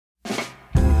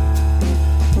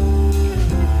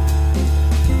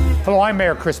Hello, I'm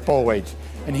Mayor Chris Bollwage,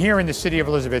 and here in the City of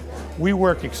Elizabeth, we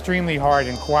work extremely hard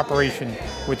in cooperation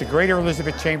with the Greater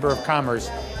Elizabeth Chamber of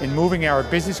Commerce in moving our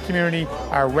business community,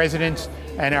 our residents,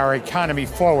 and our economy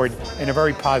forward in a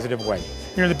very positive way.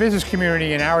 You know, the business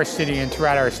community in our city and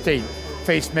throughout our state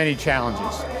face many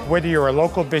challenges. Whether you're a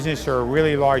local business or a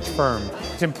really large firm,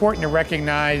 it's important to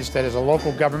recognize that as a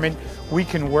local government, we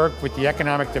can work with the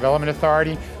Economic Development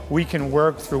Authority, we can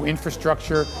work through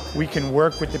infrastructure, we can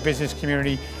work with the business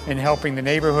community in helping the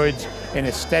neighborhoods in an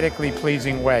aesthetically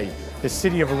pleasing way. The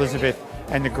City of Elizabeth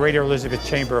and the Greater Elizabeth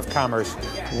Chamber of Commerce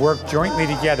work jointly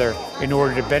together in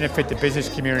order to benefit the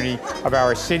business community of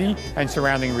our city and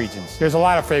surrounding regions. There's a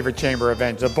lot of favorite chamber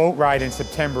events. A boat ride in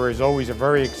September is always a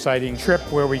very exciting trip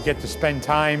where we get to spend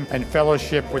time and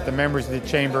fellowship with the members of the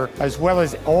chamber, as well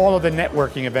as all of the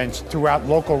networking events throughout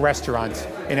local restaurants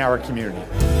in our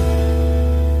community.